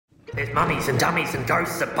There's mummies and dummies and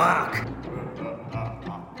ghosts that bark.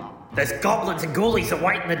 There's goblins and ghoulies that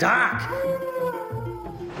wait in the dark.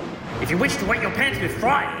 If you wish to wet your pants with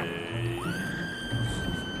fright,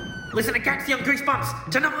 listen to Gatsy on Goosebumps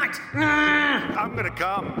tonight. I'm gonna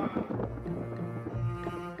come.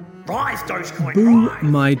 Rise, Dogecoin, Boo, rise.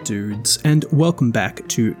 my dudes, and welcome back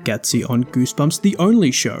to Gatsy on Goosebumps, the only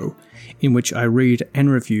show in which I read and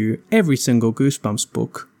review every single Goosebumps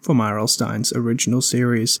book from R.L. Stine's original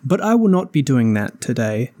series. But I will not be doing that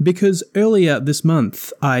today, because earlier this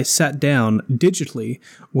month I sat down digitally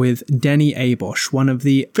with Danny Abosch, one of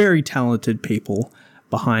the very talented people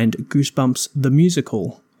behind Goosebumps the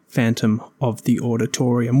Musical, Phantom of the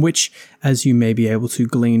Auditorium, which, as you may be able to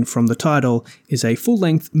glean from the title, is a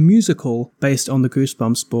full-length musical based on the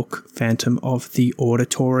Goosebumps book, Phantom of the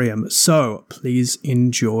Auditorium. So, please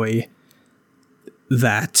enjoy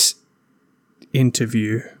that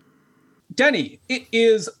interview. Danny, it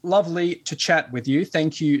is lovely to chat with you.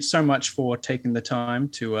 Thank you so much for taking the time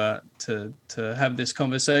to have this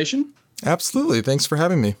conversation. Absolutely. Thanks for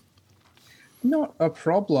having me. Not a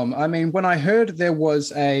problem. I mean, when I heard there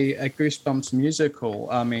was a Goosebumps musical,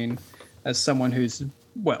 I mean, as someone who's,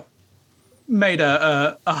 well, made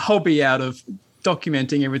a hobby out of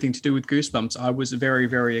documenting everything to do with Goosebumps, I was very,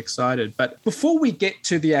 very excited. But before we get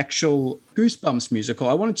to the actual Goosebumps musical,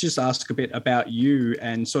 I wanted to just ask a bit about you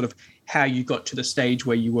and sort of how you got to the stage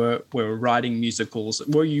where you were writing musicals.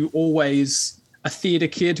 Were you always a theatre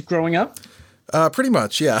kid growing up? Pretty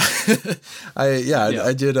much, yeah.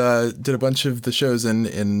 I did a bunch of the shows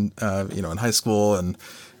in high school and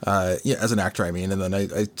as an actor, I mean, and then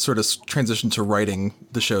I sort of transitioned to writing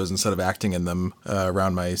the shows instead of acting in them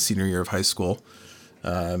around my senior year of high school,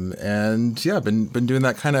 and yeah, been doing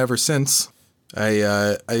that kind of ever since.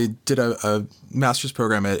 I did a master's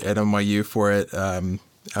program at NYU for it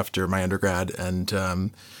after my undergrad, and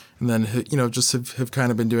then, just have kind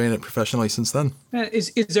of been doing it professionally since then.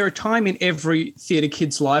 Is there a time in every theatre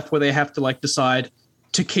kid's life where they have to decide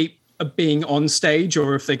to keep being on stage,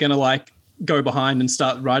 or if they're going to go behind and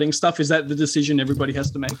start writing stuff? Is that the decision everybody has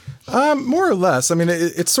to make? More or less. I mean,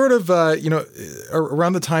 it's sort of,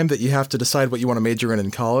 around the time that you have to decide what you want to major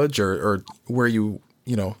in college or where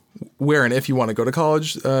where and if you want to go to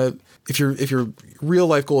college. If your real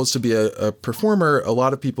life goal is to be a performer, a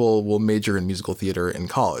lot of people will major in musical theater in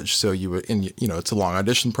college. So it's a long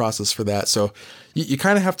audition process for that. So you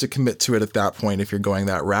kind of have to commit to it at that point if you're going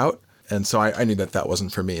that route. And so I knew that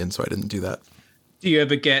wasn't for me, and so I didn't do that. Do you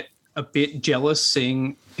ever get a bit jealous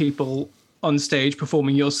seeing people on stage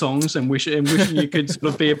performing your songs and wishing you could sort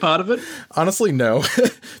of be a part of it? Honestly, no,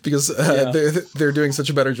 because they're doing such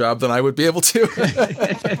a better job than I would be able to.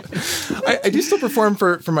 I do still perform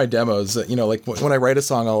for my demos. When I write a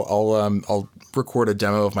song, I'll record a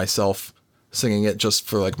demo of myself singing it just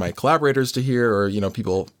for my collaborators to hear, or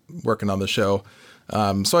people working on the show.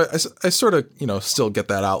 So I sort of still get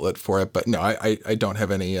that outlet for it, but no, I don't have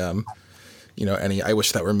any any I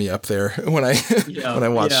wish that were me up there when I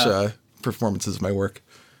watch performances of my work.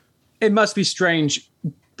 It must be strange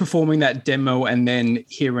performing that demo and then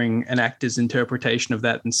hearing an actor's interpretation of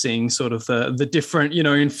that and seeing sort of the different,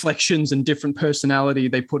 inflections and different personality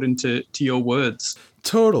they put into your words.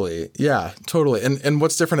 Totally. Yeah, totally. And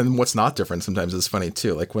what's different and what's not different sometimes is funny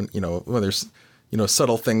too. Like when there's,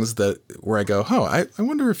 subtle things where I go, oh, I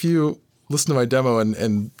wonder if you listened to my demo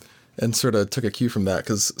and sort of took a cue from that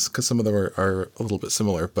because some of them are a little bit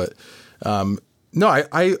similar. But no,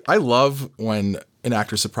 I love when an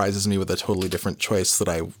actor surprises me with a totally different choice that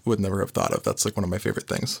I would never have thought of. That's one of my favorite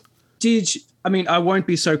things. I won't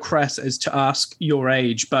be so crass as to ask your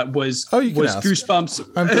age, but was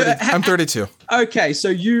Goosebumps? I'm 32. Okay,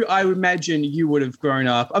 so I would imagine you would have grown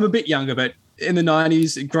up. I'm a bit younger, but in the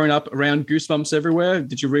 90s, grown up around Goosebumps everywhere.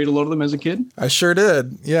 Did you read a lot of them as a kid? I sure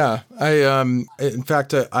did. Yeah. In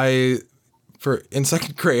fact, in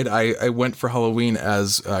second grade, I went for Halloween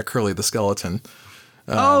as Curly the Skeleton.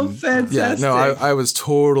 Fantastic. Yeah, no, I was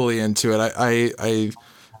totally into it. I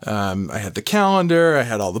had the calendar, I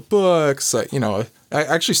had all the books, I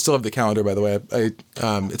actually still have the calendar, by the way.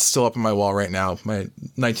 It's still up on my wall right now. My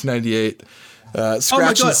 1998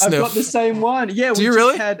 Scratch and Sniff. I've got the same one. Yeah. Do you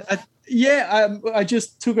really? I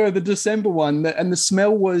just took over the December one, and the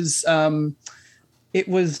smell was, it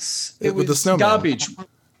was the snowman. garbage.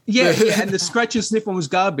 Yeah, and the scratch and sniff one was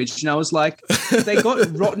garbage, and I was like, they got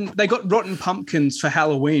rotten pumpkins for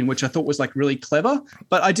Halloween, which I thought was like really clever,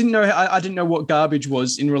 but I didn't know what garbage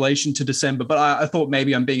was in relation to December. But I thought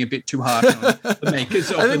maybe I'm being a bit too hard on the makers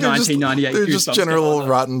of the 1998. They're just general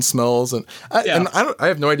rotten smells, and I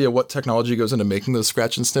have no idea what technology goes into making those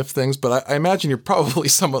scratch and sniff things, but I imagine you're probably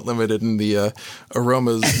somewhat limited in the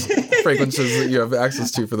aromas, fragrances that you have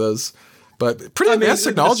access to for those. But pretty advanced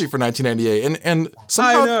technology for 1998, and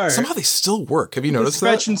somehow they still work. Have you noticed that?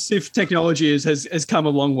 Scratch and sniff technology has come a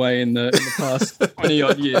long way in the past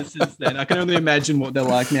 20-odd years since then. I can only imagine what they're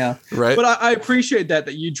like now. Right. But I appreciate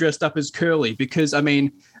that you dressed up as Curly, because, I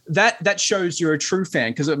mean, that shows you're a true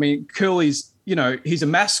fan, because, I mean, Curly's, he's a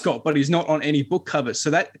mascot, but he's not on any book covers. So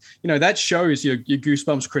that shows your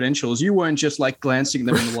Goosebumps credentials. You weren't just like glancing at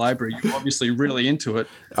them in the library. You're obviously really into it.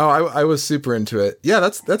 Oh, I was super into it. Yeah,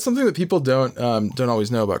 that's something that people don't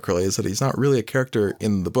always know about Curly, is that he's not really a character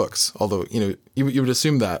in the books. Although, you would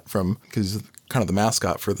assume that because he's kind of the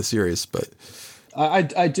mascot for the series, but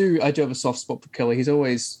I do have a soft spot for Curly. He's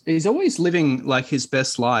always living like his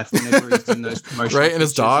best life whenever he's in those promotions. Right, and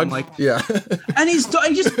his dog, and his dog.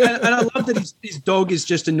 And I love that his dog is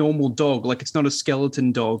just a normal dog. Like, it's not a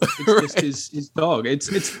skeleton dog. It's just his dog.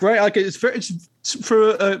 It's great. Like, it's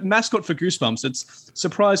for a mascot for Goosebumps. It's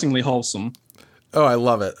surprisingly wholesome. Oh, I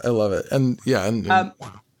love it. And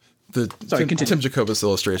the continue. Tim Jacobus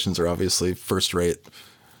illustrations are obviously first rate.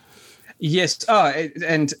 Yes.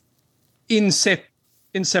 And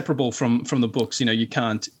inseparable from the books. You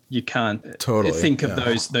can't totally think of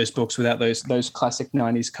those books without those classic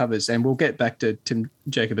 90s covers. And we'll get back to Tim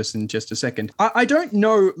Jacobus in just a second. I don't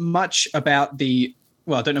know much about the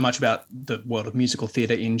world of musical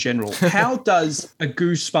theatre in general. How does a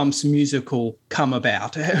Goosebumps musical come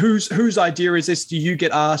about? Whose idea is this? Do you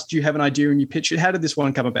get asked? Do you have an idea and you pitch it? How did this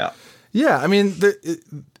one come about? Yeah, I mean,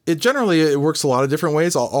 it generally works a lot of different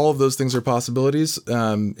ways. All of those things are possibilities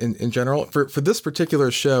in general. For this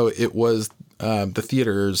particular show, it was the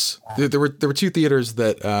theaters. There were two theaters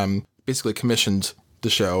that basically commissioned the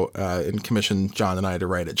show and commissioned John and I to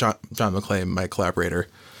write it. John McClay, my collaborator,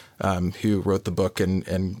 who wrote the book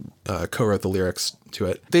and co-wrote the lyrics to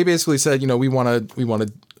it. They basically said, we want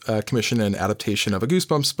to commission an adaptation of a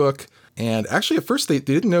Goosebumps book. And actually, at first, they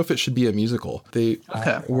didn't know if it should be a musical. They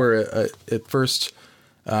were at first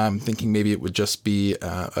thinking maybe it would just be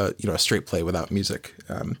a straight play without music.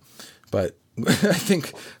 But I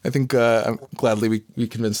think I'm gladly we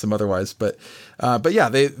convinced them otherwise. But yeah,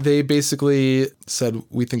 they basically said,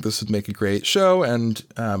 we think this would make a great show, and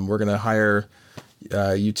we're going to hire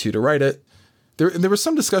you two to write it. There was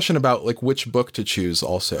some discussion about like which book to choose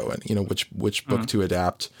also, and which book to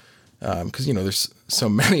adapt. Because there's so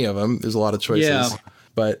many of them, there's a lot of choices. Yeah.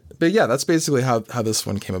 But yeah, that's basically how this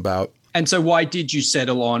one came about. And so, why did you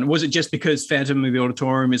settle on? Was it just because Phantom of the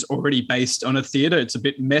Auditorium is already based on a theater? It's a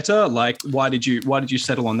bit meta. Like, why did you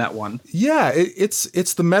settle on that one? Yeah, it's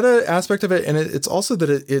the meta aspect of it, and it's also that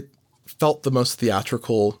it felt the most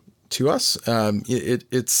theatrical to us.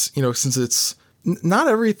 It's since it's not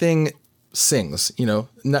everything sings,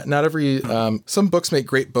 not every some books make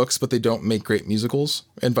great books, but they don't make great musicals,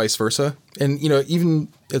 and vice versa. And even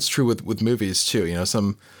it's true with movies too.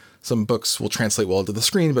 Some books will translate well to the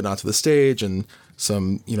screen but not to the stage, and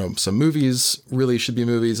some movies really should be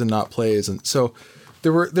movies and not plays. And so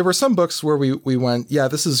there were some books where we went, yeah,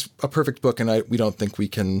 this is a perfect book, and we don't think we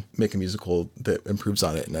can make a musical that improves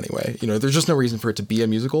on it in any way. There's just no reason for it to be a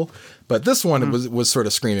musical. But this one was sort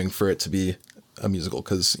of screaming for it to be a musical,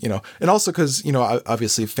 because and also because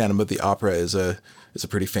obviously Phantom of the Opera is a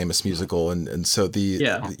pretty famous musical, and so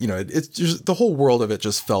it's just the whole world of it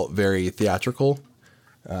just felt very theatrical,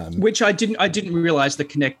 which I didn't realize the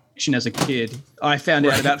connection as a kid. I found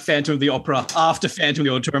out about Phantom of the Opera after Phantom of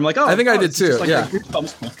the Auditorium. Like, I think I did too. Like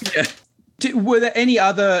yeah. Were there any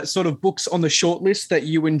other sort of books on the shortlist that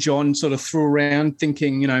you and John sort of threw around,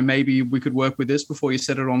 thinking maybe we could work with this before you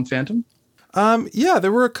set it on Phantom? Yeah,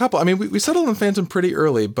 there were a couple. I mean, we settled on Phantom pretty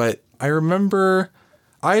early, but I remember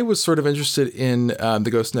I was sort of interested in The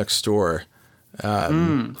Ghost Next Door.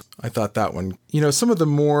 I thought that one, some of the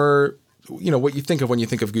more, what you think of when you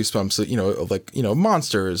think of Goosebumps, like,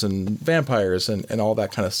 monsters and vampires and all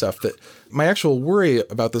that kind of stuff. That my actual worry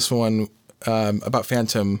about this one, about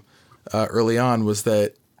Phantom early on, was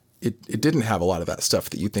that it didn't have a lot of that stuff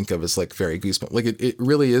that you think of as like very Goosebumps. Like it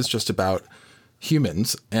really is just about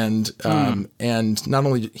humans and not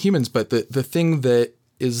only humans, but the thing that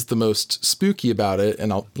is the most spooky about it,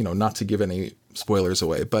 and I'll not to give any spoilers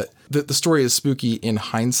away, but the story is spooky in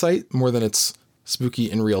hindsight more than it's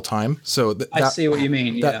spooky in real time. So I see what you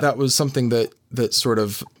mean. Yeah. That was something that sort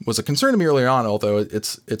of was a concern to me early on, although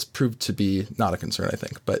it's proved to be not a concern, I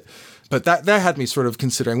think. But that had me sort of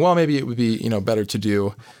considering, well, maybe it would be, better to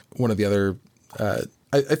do one of the other.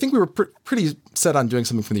 I think we were pretty set on doing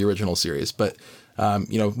something from the original series, but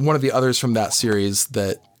one of the others from that series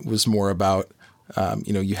that was more about,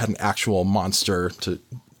 you had an actual monster to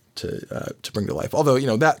bring to life. Although,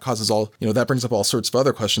 that causes that brings up all sorts of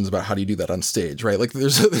other questions about how do you do that on stage, right? Like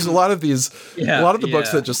there's a lot of these, a lot of the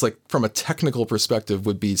books that just like from a technical perspective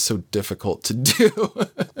would be so difficult to do.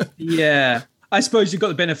 Yeah. I suppose you've got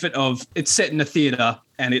the benefit of it's set in a theater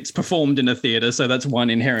and it's performed in a theater. So that's one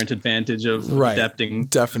inherent advantage of adapting.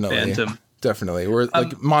 Definitely. Definitely. Where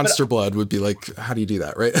like Monster Blood would be like, how do you do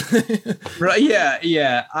that? Right. Right. Yeah.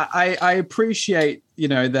 Yeah. I appreciate,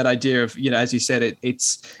 that idea of, as you said,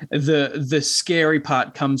 it's the scary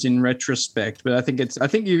part comes in retrospect, but I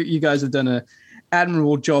think you guys have done an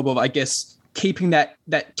admirable job of, I guess, keeping that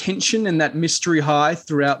tension and that mystery high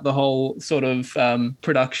throughout the whole sort of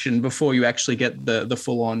production before you actually get the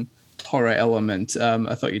full on horror element.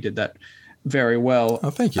 I thought you did that very well. Oh,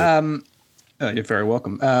 thank you. You're very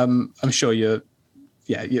welcome. I'm sure you're.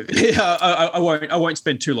 Yeah. I won't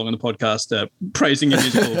spend too long on the podcast praising your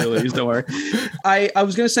musical abilities. Don't worry. I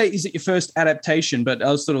was going to say, is it your first adaptation? But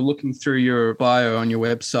I was sort of looking through your bio on your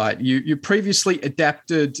website. You previously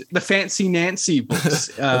adapted the Fancy Nancy books.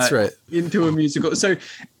 That's right. Into a musical. So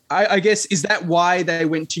I guess, is that why they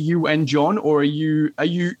went to you and John, or are you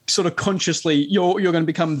sort of consciously you're going to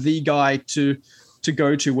become the guy to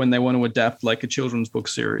go to when they want to adapt like a children's book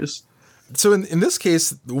series? So in this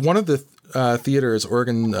case, one of the theaters,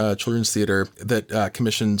 Oregon Children's Theater, that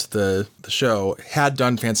commissioned the show had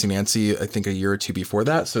done Fancy Nancy, I think, a year or two before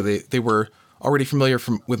that. So they were already familiar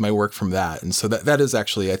with my work from that. And so that is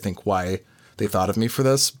actually, I think, why they thought of me for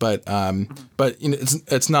this. But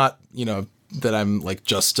it's not, that I'm like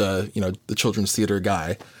just, the children's theater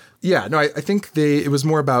guy. Yeah, no, I think it was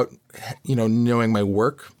more about, knowing my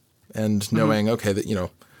work and knowing, okay, that,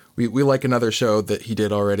 we like another show that he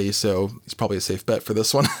did already, so he's probably a safe bet for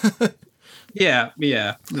this one. Yeah.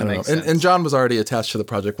 That makes sense. And John was already attached to the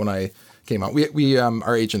project when I came out. We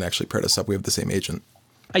our agent actually paired us up. We have the same agent.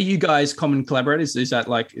 Are you guys common collaborators? Is that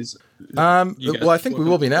like well, I think we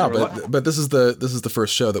will be now, but this is the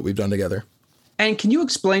first show that we've done together. And can you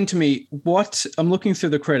explain to me what I'm looking through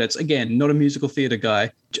the credits again? Not a musical theater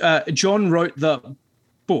guy. John wrote the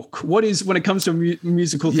book. What is, when it comes to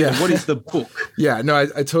musical theater, what is the book? Yeah, no,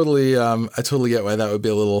 I totally get why that would be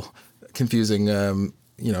a little confusing.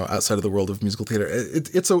 Outside of the world of musical theater,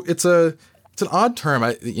 it's an odd term.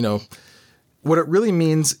 What it really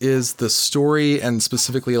means is the story and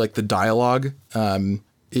specifically like the dialogue,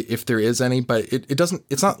 if there is any. But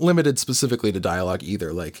it's not limited specifically to dialogue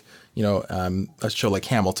either. Like a show like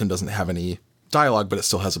Hamilton doesn't have any dialogue, but it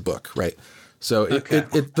still has a book, right? So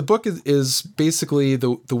the book is basically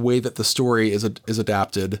the way that the story is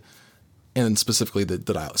adapted, and specifically the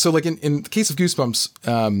dialogue. So like in the case of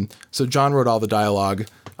Goosebumps, so John wrote all the dialogue,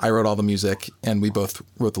 I wrote all the music, and we both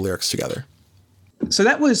wrote the lyrics together. So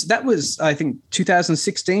that was I think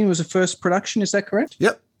 2016 was the first production. Is that correct?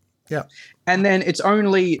 Yep. Yeah. And then it's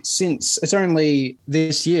only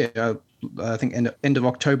this year, I think end of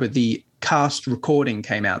October, the cast recording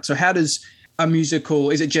came out. So how does a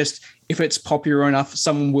musical, is it just if it's popular enough,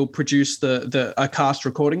 someone will produce a cast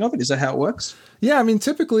recording of it? Is that how it works? Yeah, I mean,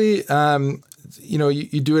 typically,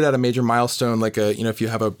 you do it at a major milestone, like if you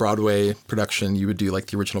have a Broadway production, you would do like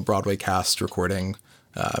the original Broadway cast recording.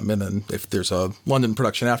 And then if there's a London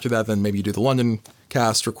production after that, then maybe you do the London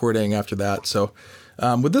cast recording after that. So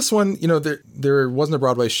with this one, there wasn't a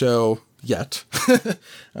Broadway show yet.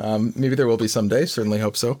 Maybe there will be someday. Certainly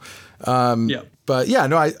hope so. Yeah. But yeah,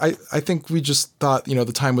 no, I think we just thought, the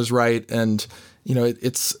time was right. And, we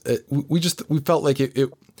felt like it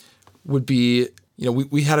would be,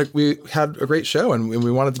 we had a great show and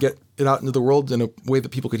we wanted to get it out into the world in a way that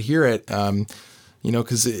people could hear it.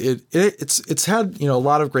 Because it's had, a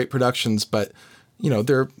lot of great productions, but,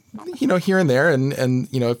 they're, here and there. And,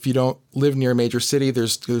 if you don't live near a major city,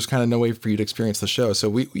 there's kind of no way for you to experience the show. So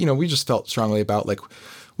we just felt strongly about like,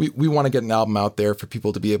 we want to get an album out there for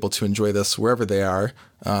people to be able to enjoy this wherever they are,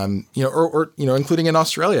 or including in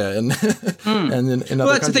Australia and and in other countries. Well,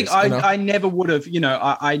 that's the thing. I never would have,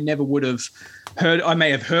 I never would have heard. I may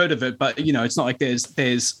have heard of it, but it's not like there's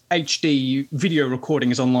HD video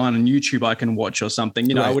recordings online on YouTube I can watch or something.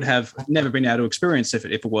 Right. I would have never been able to experience if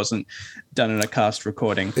it wasn't done in a cast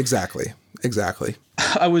recording. Exactly.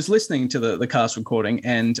 I was listening to the cast recording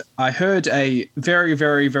and I heard a very,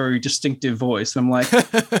 very, very distinctive voice. I'm like,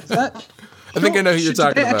 is I think I know who you're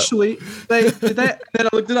talking about. Actually, then I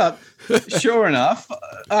looked it up. Sure enough,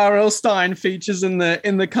 R.L. Stine features in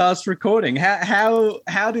the cast recording. How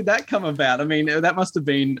did that come about? I mean, that must have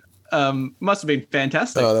been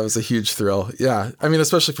fantastic. Oh, that was a huge thrill. Yeah, I mean,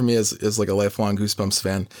 especially for me as like a lifelong Goosebumps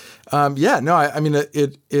fan. I mean,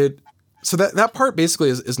 it. So that part basically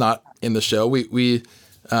is not in the show. We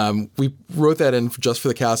wrote that in just for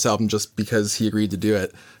the cast album, just because he agreed to do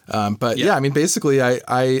it. But I mean, basically,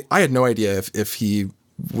 I had no idea if he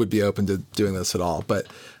would be open to doing this at all. But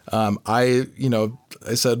I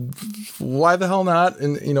said, why the hell not?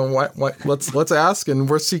 And why let's ask, and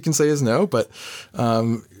worst he can say is no. But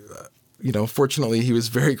fortunately, he was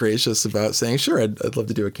very gracious about saying, sure, I'd love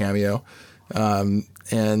to do a cameo.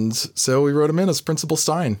 And so we wrote him in as Principal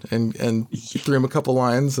Stine and threw him a couple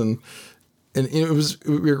lines, and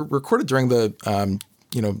we recorded during the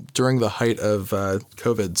height of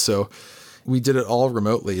COVID. So we did it all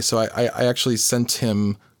remotely. So I actually sent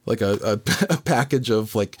him like a package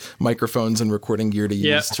of like microphones and recording gear to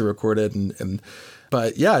use to record it.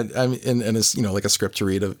 But yeah, I mean, and it's, like a script to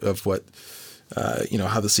read of what,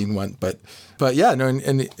 how the scene went. But yeah, no,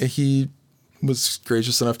 and he was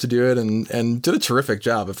gracious enough to do it and did a terrific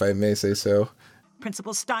job, if I may say so.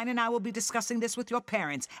 Principal Stine and I will be discussing this with your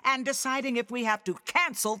parents and deciding if we have to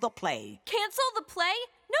cancel the play. Cancel the play?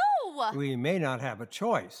 No! We may not have a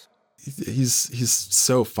choice. He's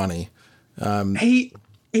so funny. He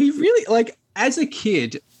really, like, as a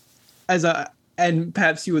kid, and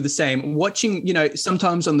perhaps you were the same, watching,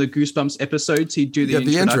 sometimes on the Goosebumps episodes, he'd do the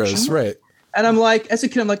intros, right? And I'm like, as a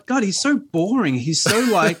kid, I'm like, God, he's so boring. He's so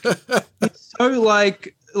like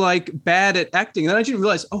bad at acting. And then I didn't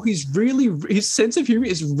realize, his sense of humor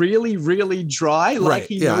is really, really dry. Like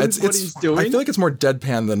he knows what he's doing. I feel like it's more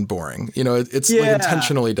deadpan than boring. It's like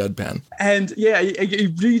intentionally deadpan. And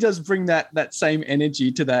he really does bring that same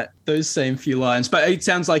energy to those same few lines. But it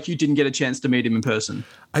sounds like you didn't get a chance to meet him in person.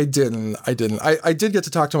 I didn't. I did get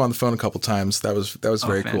to talk to him on the phone a couple times. That was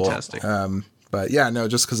very fantastic. Cool. But yeah, no,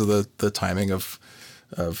 just because of the timing of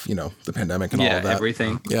the pandemic and all of that.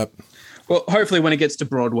 Everything. Yep. Well, hopefully when it gets to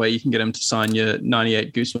Broadway, you can get him to sign your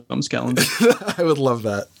 98 Goosebumps calendar. I would love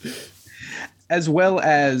that. As well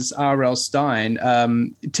as R.L. Stine,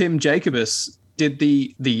 Tim Jacobus did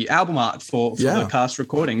the album art for the cast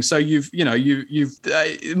recording. So you've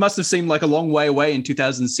it must have seemed like a long way away in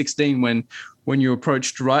 2016 when you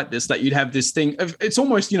approached to write this, that you'd have this thing. It's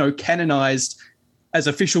almost, canonized as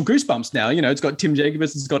official Goosebumps now. It's got Tim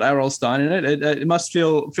Jacobus, it's got R.L. Stine in it. It must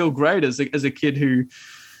feel great as a kid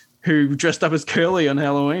who dressed up as Curly on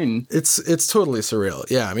Halloween. It's totally surreal.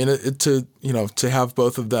 Yeah, I mean, to have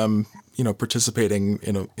both of them, participating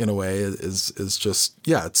in a way is just,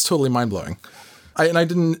 it's totally mind blowing.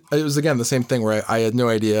 It was again the same thing where I had no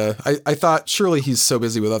idea. I thought surely he's so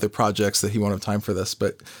busy with other projects that he won't have time for this,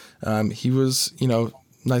 but he was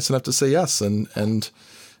nice enough to say yes, and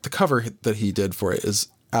the cover that he did for it is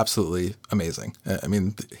absolutely amazing. I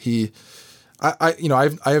mean, I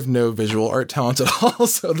have no visual art talent at all,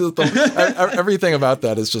 so everything about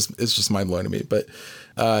that is just mind blowing to me. But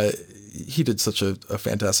he did such a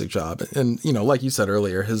fantastic job, and like you said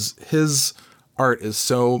earlier, his art is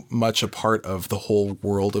so much a part of the whole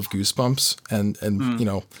world of Goosebumps, and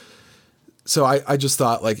so I just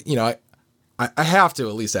thought, like, I have to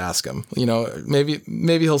at least ask him. Maybe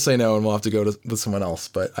he'll say no and we'll have to go with someone else,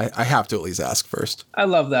 but I have to at least ask first. I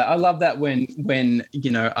love that. I love that when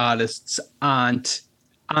artists aren't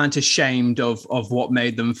ashamed of what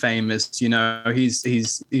made them famous.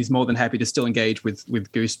 He's more than happy to still engage with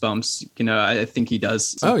Goosebumps. I think he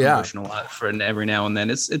does some promotional art for it every now and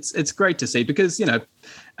then. It's great to see because,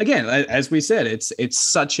 again, as we said, it's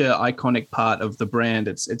such an iconic part of the brand.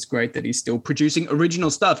 It's great that he's still producing original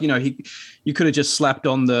stuff. You could have just slapped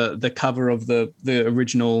on the cover of the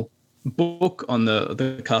original book on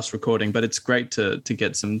the cast recording, but it's great to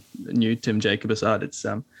get some new Tim Jacobus art.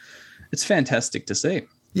 It's fantastic to see.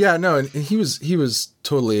 Yeah, no, and he was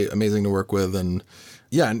totally amazing to work with, and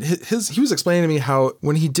and he was explaining to me how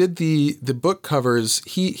when he did the book covers,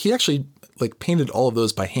 he actually like painted all of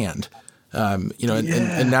those by hand.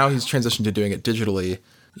 And now he's transitioned to doing it digitally.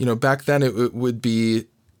 Back then it would be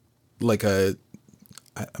like I'm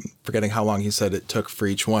forgetting how long he said it took for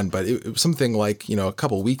each one, but it was something like, a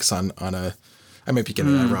couple weeks on a, I might be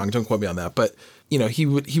getting that wrong. Don't quote me on that. But, he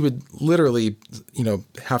would literally,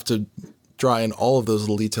 have to draw in all of those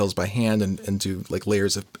little details by hand and do like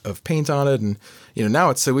layers of paint on it. And, now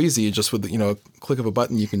it's so easy, just with, click of a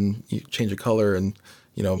button, you change a color and,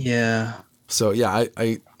 Yeah. So yeah,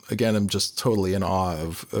 Again, I'm just totally in awe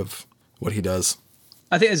of what he does.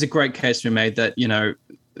 I think there's a great case to be made that,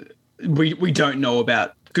 we don't know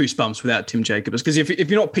about Goosebumps without Tim Jacobs, because if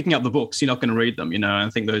you're not picking up the books, you're not going to read them. And I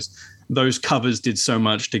think those covers did so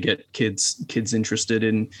much to get kids interested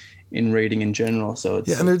in reading in general. So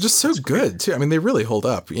it's, and they're just so good too. I mean, they really hold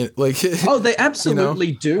up. Oh, they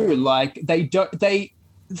absolutely do. Like they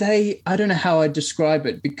I don't know how I describe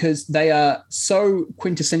it, because they are so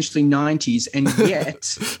quintessentially 90s, and yet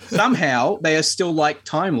somehow they are still like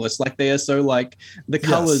timeless. Like they are so like the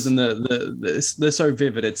colors and they're so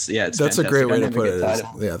vivid. It's that's fantastic. a great way to put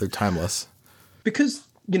it. They're timeless. Because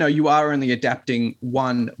you are only adapting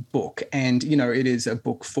one book, and it is a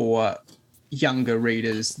book for younger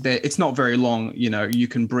readers. It's not very long. You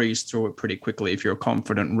can breeze through it pretty quickly if you're a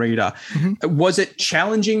confident reader. Mm-hmm. Was it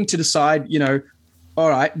challenging to decide, all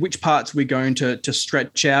right, which parts we're going to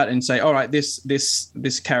stretch out and say, all right,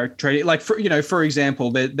 this character, like for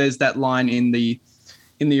example, there's that line in the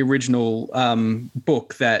original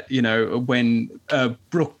book that when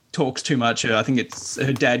Brooke talks too much, I think it's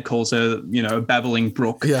her dad calls her a babbling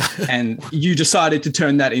brook, and you decided to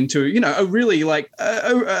turn that into a really like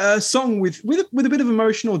a song with a bit of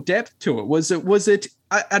emotional depth to it. Was it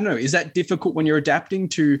I don't know, is that difficult when you're adapting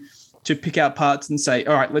to pick out parts and say,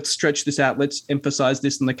 all right, let's stretch this out, let's emphasize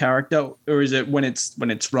this in the character? Or is it when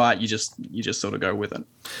it's right, you just sort of go with it?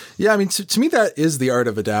 Yeah, I mean, to me, that is the art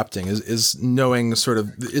of adapting, is knowing sort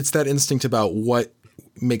of, it's that instinct about what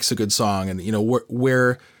makes a good song, and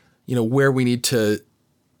where we need to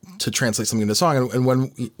translate something into song, and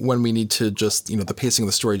when we need to just, the pacing of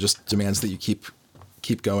the story just demands that you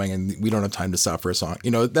keep going, and we don't have time to stop for a song.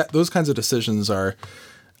 Those kinds of decisions are,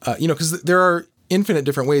 because there are infinite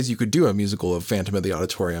different ways you could do a musical of Phantom of the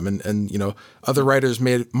Auditorium, and other writers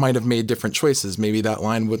might have made different choices. Maybe that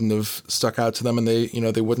line wouldn't have stuck out to them, and they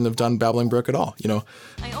wouldn't have done Babbling Brook at all.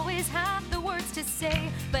 I always have the words to say,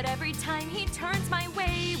 but every time he turns my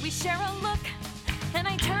way, we share a look, and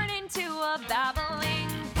I turn into a babbling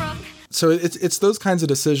brook. So it's those kinds of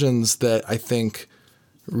decisions that I think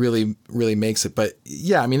really, really makes it. But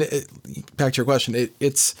yeah, I mean, back to your question,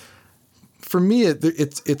 it's for me,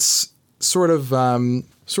 it's sort of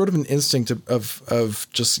an instinct of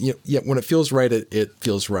just, when it feels right, it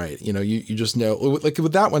feels right. You just know, like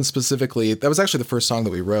with that one specifically, that was actually the first song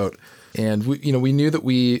that we wrote. And we knew that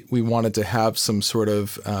we wanted to have some sort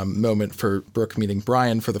of moment for Brooke meeting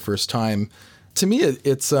Brian for the first time. To me,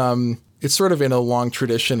 it's sort of in a long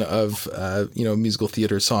tradition of, musical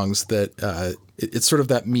theater songs that it's sort of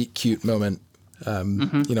that meet cute moment.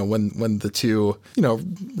 When the two,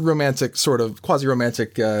 romantic, sort of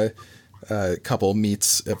quasi-romantic couple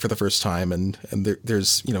meets for the first time, and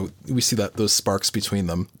there's we see those sparks between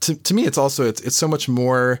them. To me, it's also it's so much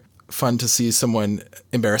more fun to see someone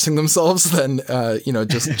embarrassing themselves than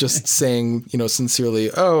just saying sincerely,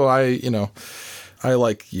 oh, I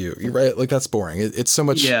like you, right? Like that's boring. It's so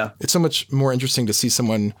much it's so much more interesting to see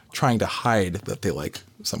someone trying to hide that they like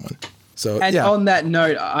someone. So, and on that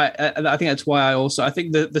note, I think that's why I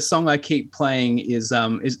think the song I keep playing is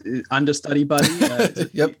Understudy Buddy.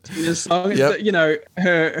 Yep. The song,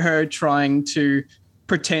 her trying to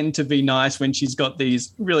pretend to be nice when she's got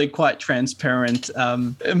these really quite transparent,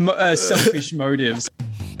 selfish motives.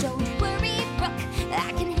 Don't worry, Brooke,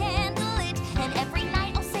 I can handle it. And every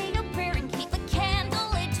night I'll say a prayer and keep a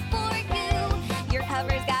candle lit for you. Your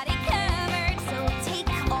cover's got it covered, so take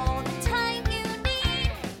all the time you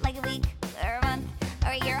need, like a week or a month or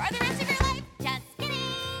a year or the rest of your life. Just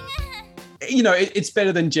kidding. It's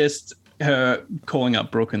better than just her calling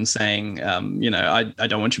up Brooke and saying, I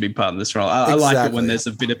don't want you to be part of this role. I like it when there's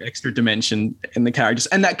a bit of extra dimension in the characters,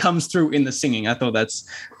 and that comes through in the singing. I thought that's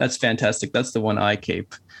fantastic. That's the one I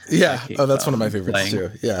keep. Yeah. That's one of my favorites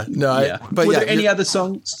too. Yeah. No, yeah. But were there any other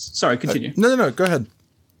songs? Sorry, continue. No. Go ahead.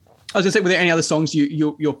 I was going to say, were there any other songs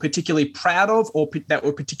you're particularly proud of, or that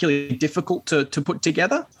were particularly difficult to put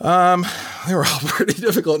together? They were all pretty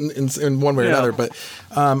difficult in one way or another. But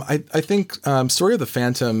I think Story of the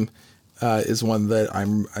Phantom is one that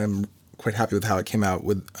I'm quite happy with how it came out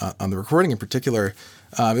with on the recording in particular.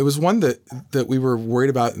 It was one that we were worried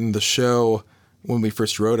about in the show when we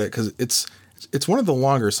first wrote it, because it's one of the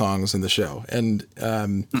longer songs in the show, and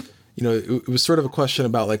it was sort of a question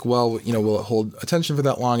about like, well, will it hold attention for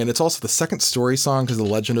that long? And it's also the second story song, because the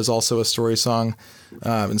legend is also a story song,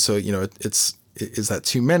 and so is that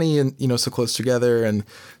too many and so close together? And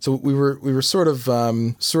so we were sort of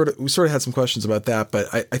had some questions about that, but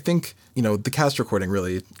I think the cast recording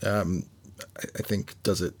really I think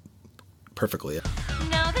does it perfectly.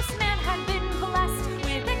 Now this man had been blessed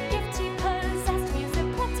with a gift. He possessed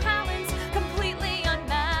musical talents completely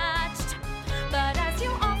unmatched. But as you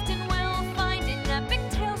often will find in epic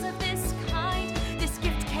tales of this kind, this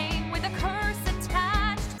gift came with a curse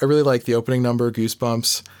attached. really like the opening number,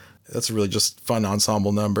 Goosebumps. That's a really just fun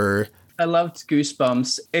ensemble number. I loved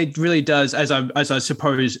Goosebumps. It really does, as I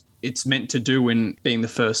suppose it's meant to do in being the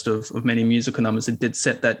first of many musical numbers. It did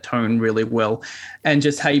set that tone really well. And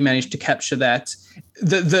just how you managed to capture that.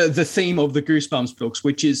 The theme of the Goosebumps books,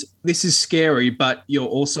 which is, this is scary, but you're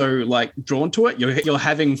also like drawn to it. You're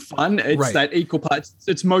having fun. It's that equal part.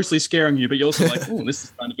 It's mostly scaring you, but you're also like, oh, this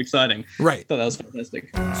is kind of exciting. Right. So that was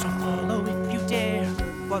fantastic. So follow if you dare,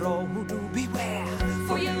 but all who do beware.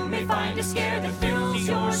 For you may find a scare that fills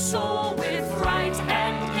your soul with fright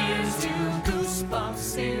and gives you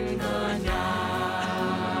goosebumps in the night.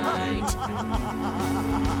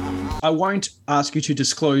 I won't ask you to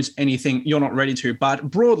disclose anything you're not ready to, but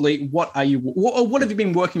broadly, what have you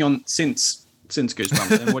been working on since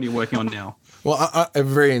Goosebumps, and what are you working on now? Well, I have a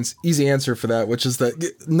very easy answer for that, which is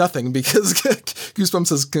that nothing, because Goosebumps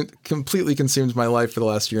has completely consumed my life for the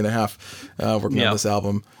last year and a half working on this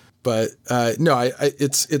album. But no,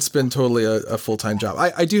 it's been totally a full-time job.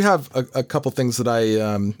 I do have a couple things that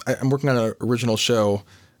I'm working on an original show,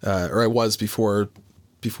 or I was before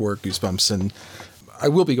Goosebumps, and I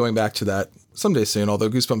will be going back to that someday soon. Although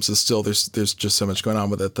Goosebumps is still there's just so much going on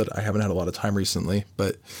with it that I haven't had a lot of time recently.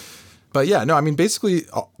 But yeah, no, I mean basically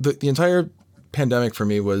the entire pandemic for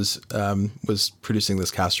me was producing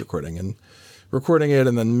this cast recording and recording it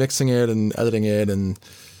and then mixing it and editing it and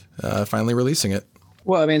finally releasing it.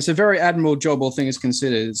 Well, I mean, it's a very admirable job, all things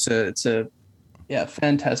considered. It's a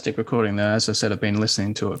fantastic recording there. As I said, I've been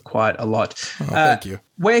listening to it quite a lot. Oh, thank you.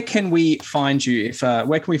 Where can we find you?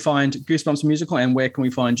 Where can we find Goosebumps Musical, and where can we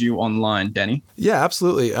find you online, Danny? Yeah,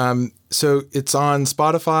 absolutely. So it's on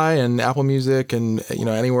Spotify and Apple Music and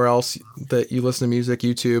anywhere else that you listen to music,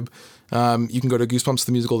 YouTube. You can go to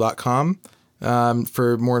goosebumps.themusical.com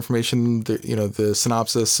for more information. The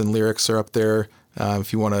synopsis and lyrics are up there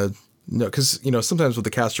if you want to. No, because sometimes with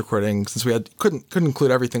the cast recording, since we couldn't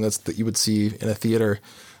include everything that you would see in a theater,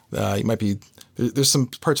 there's some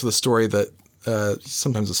parts of the story that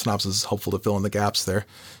sometimes the synopsis is helpful to fill in the gaps there.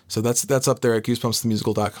 So that's up there at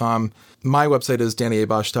goosebumpsthemusical.com. My website is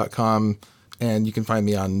dannyabosh.com, and you can find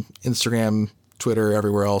me on Instagram, Twitter,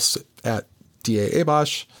 everywhere else at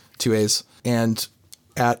DAAbosh, 2 A's, and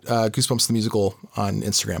at Goosebumps the Musical on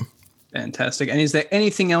Instagram. Fantastic. And is there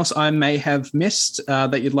anything else I may have missed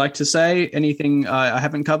that you'd like to say? Anything I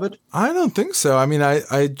haven't covered? I don't think so. I mean, I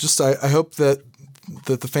hope that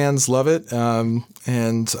the fans love it.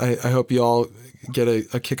 And I hope you all get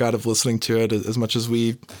a kick out of listening to it as much as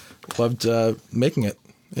we loved making it.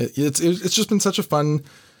 It's just been such a fun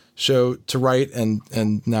show to write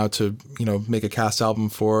and now to, make a cast album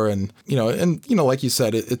for. And, like you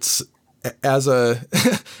said, it's as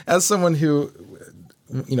someone who,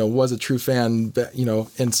 was a true fan,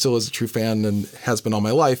 and still is a true fan and has been all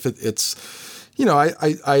my life. It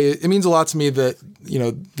means a lot to me that,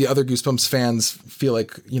 the other Goosebumps fans feel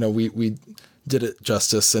like, we did it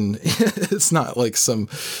justice, and it's not like some,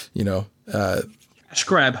 cash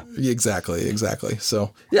grab. Exactly.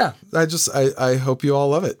 So yeah, I hope you all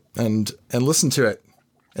love it and listen to it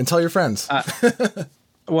and tell your friends.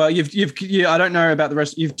 Well, I don't know about the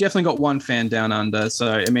rest. You've definitely got one fan down under.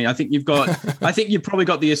 So, I mean, I think you've probably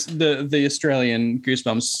got the Australian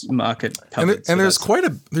Goosebumps market covered. And there's quite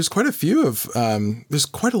a few of, there's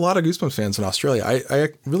quite a lot of Goosebumps fans in Australia. I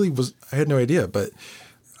had no idea, but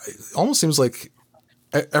it almost seems like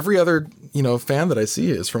every other, fan that I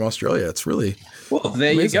see is from Australia. It's really, well,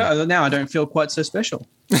 there amazing. You go. Now I don't feel quite so special.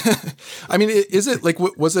 I mean, is it like,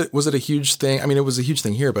 was it a huge thing? I mean, it was a huge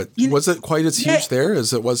thing here, but was it quite as huge there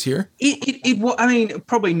as it was here? I mean,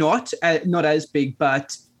 probably not as big,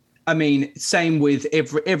 but I mean, same with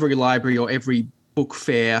every library or every book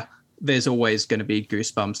fair. There's always going to be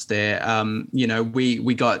Goosebumps there. We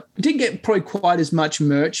didn't get probably quite as much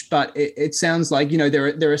merch, but it sounds like,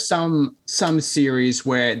 there are some series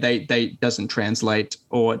where they doesn't translate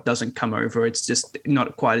or it doesn't come over. It's just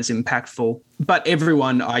not quite as impactful. But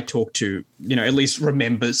everyone I talk to, at least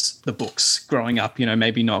remembers the books growing up,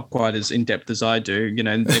 maybe not quite as in depth as I do.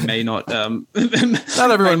 They may not. Not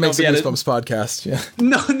everyone makes a Goosebumps podcast. Yeah.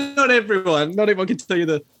 No, not everyone. Not everyone can tell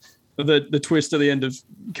you the twist at the end of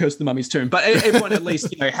Curse of the Mummy's Tomb, but everyone at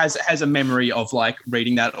least has a memory of like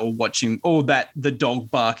reading that or watching the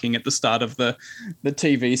dog barking at the start of the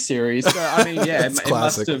TV series. So I mean, yeah, it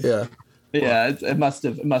classic. Must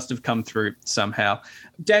have, it must have come through somehow.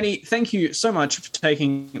 Danny, thank you so much for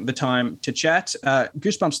taking the time to chat.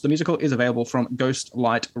 Goosebumps the Musical is available from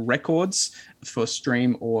Ghostlight Records for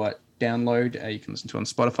stream or download. You can listen to it on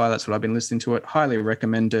Spotify. That's what I've been listening to it. Highly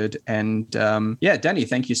recommended. And Danny,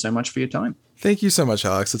 thank you so much for your time. Thank you so much,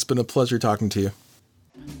 Alex. It's been a pleasure talking to you.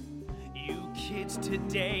 You kids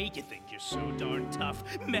today. You think you're so darn tough,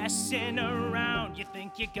 messing around. You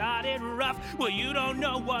think you got it rough. Well, you don't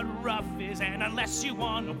know what rough is, and unless you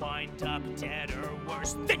want to wind up dead or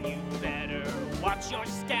worse, then you better watch your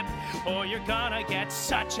step, or you're gonna get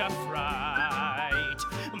such a fright.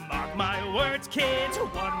 Mark my words, kids,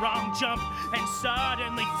 one wrong jump, and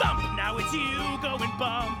suddenly thump, now it's you going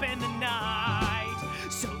bump in the night.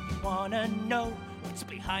 So you wanna know what's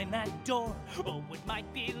behind that door, or what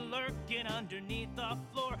might be lurking underneath the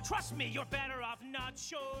floor? Trust me, you're better off not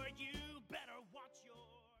sure. You better watch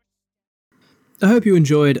your... I hope you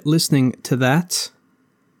enjoyed listening to that.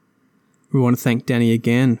 We want to thank Danny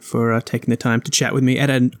again for taking the time to chat with me at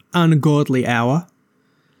an ungodly hour.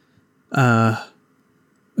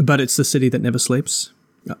 But it's the city that never sleeps,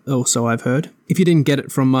 also I've heard. If you didn't get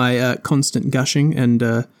it from my constant gushing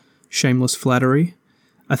and shameless flattery,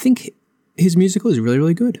 I think his musical is really,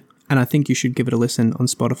 really good. And I think you should give it a listen on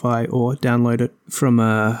Spotify or download it from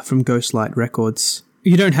Ghostlight Records.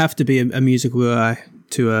 You don't have to be a musical guy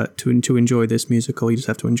to enjoy this musical. You just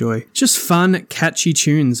have to enjoy just fun, catchy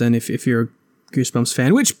tunes. And if you're a Goosebumps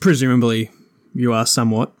fan, which presumably you are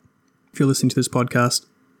somewhat, if you're listening to this podcast,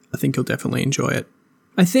 I think you'll definitely enjoy it.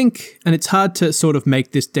 I think, and it's hard to sort of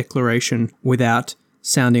make this declaration without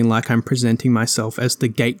sounding like I'm presenting myself as the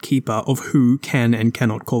gatekeeper of who can and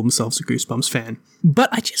cannot call themselves a Goosebumps fan. But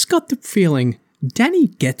I just got the feeling Danny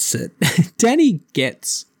gets it. Danny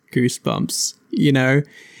gets Goosebumps, you know?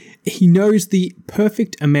 He knows the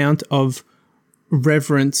perfect amount of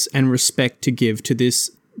reverence and respect to give to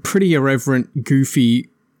this pretty irreverent, goofy,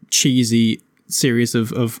 cheesy series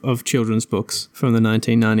of children's books from the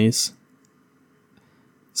 1990s.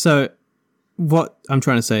 So what I'm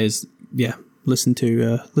trying to say is, yeah, listen to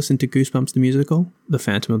Goosebumps the musical, The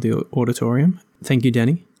Phantom of the Auditorium. Thank you,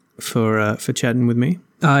 Danny, for chatting with me.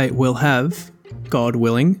 I will have, God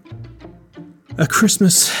willing, a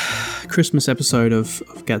Christmas episode of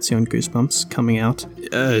Gatsy on Goosebumps coming out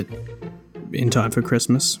in time for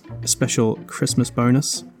Christmas. A special Christmas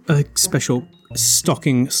bonus. A special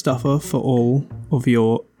stocking stuffer for all of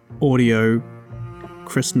your audio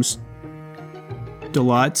Christmas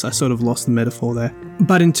delights. I sort of lost the metaphor there.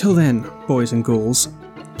 But until then, boys and ghouls,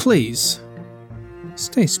 please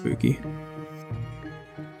stay spooky.